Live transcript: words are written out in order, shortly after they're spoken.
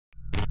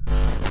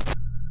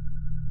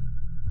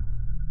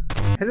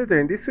Hello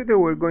there, in this video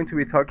we're going to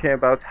be talking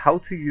about how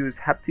to use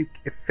haptic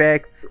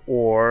effects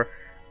or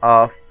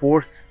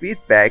force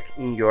feedback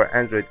in your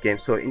Android game.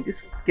 So in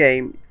this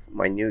game, it's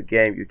my new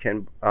game, you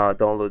can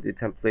download the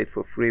template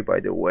for free,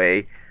 by the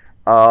way.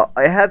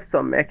 I have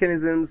some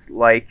mechanisms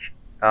like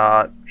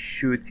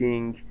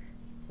shooting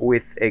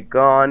with a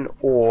gun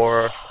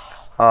or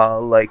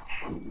like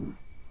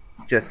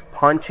just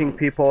punching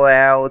people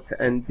out,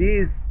 and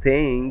these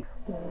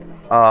things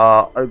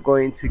are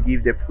going to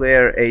give the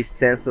player a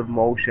sense of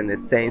motion, a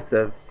sense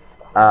of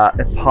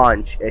a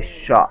punch, a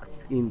shot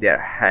in their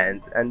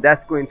hands, and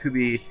that's going to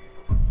be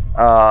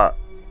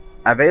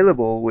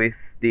available with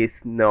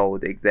this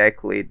node,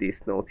 exactly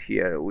this node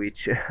here,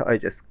 which I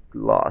just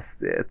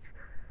lost it.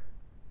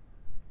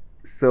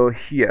 So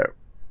here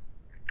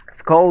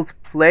it's called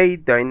play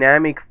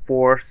dynamic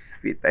force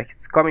feedback.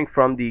 It's coming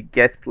from the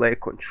get play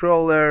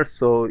controller.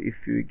 So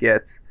if you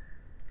get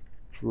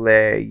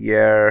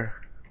player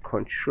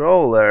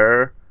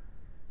controller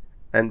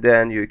and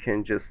then you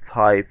can just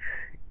type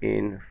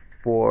in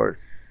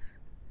force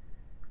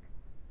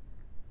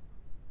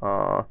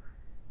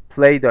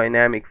play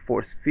dynamic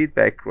force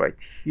feedback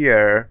right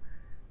here,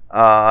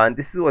 and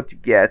this is what you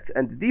get,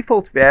 and the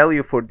default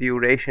value for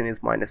duration is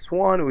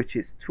 -1, which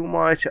is too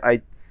much.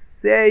 I'd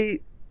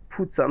say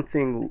put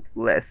something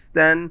less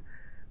than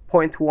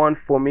 0.1.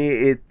 For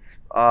me it's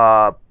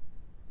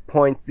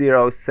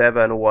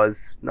 0.07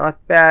 was not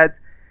bad.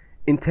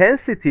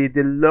 Intensity,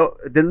 the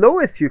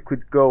lowest you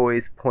could go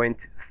is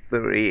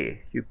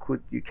 0.3. You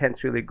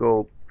can't really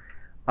go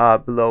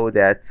below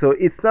that, so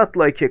it's not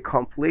like a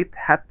complete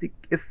haptic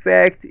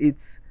effect.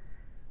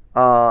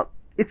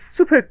 It's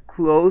super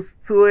close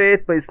to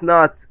it, but it's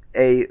not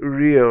a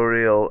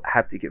real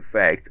haptic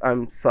effect.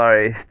 I'm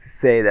sorry to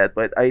say that,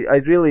 but I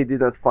really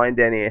did not find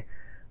any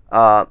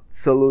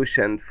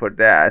solution for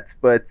that.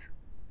 But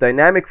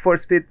dynamic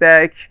force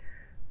feedback,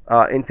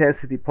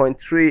 intensity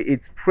 0.3,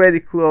 it's pretty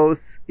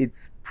close,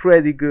 it's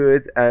pretty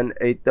good, and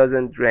it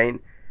doesn't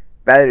drain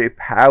battery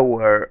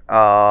power,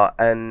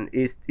 and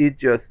it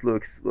just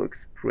looks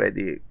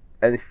pretty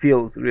and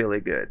feels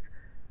really good.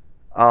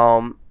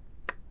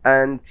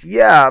 And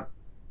yeah,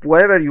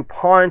 whenever you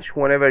punch,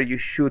 whenever you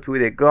shoot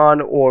with a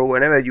gun, or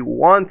whenever you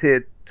want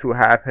it to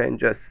happen,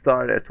 just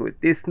start it with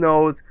this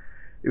node.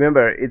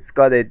 Remember, it's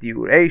got a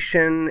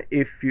duration.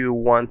 If you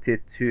want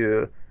it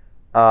to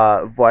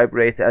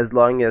vibrate as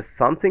long as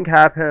something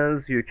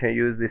happens, you can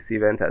use this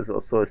event as well.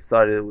 So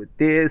start it with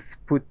this,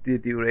 put the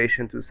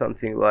duration to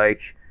something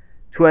like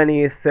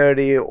 20,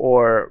 30,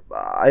 or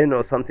I don't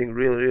know, something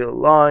really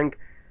long,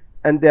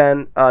 and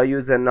then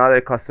use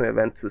another custom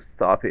event to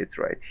stop it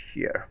right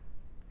here.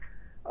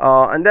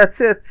 And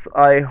that's it.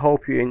 I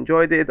hope you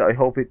enjoyed it. I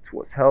hope it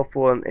was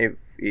helpful, and if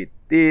it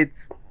did,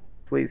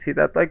 please hit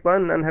that like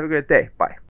button and have a great day. Bye.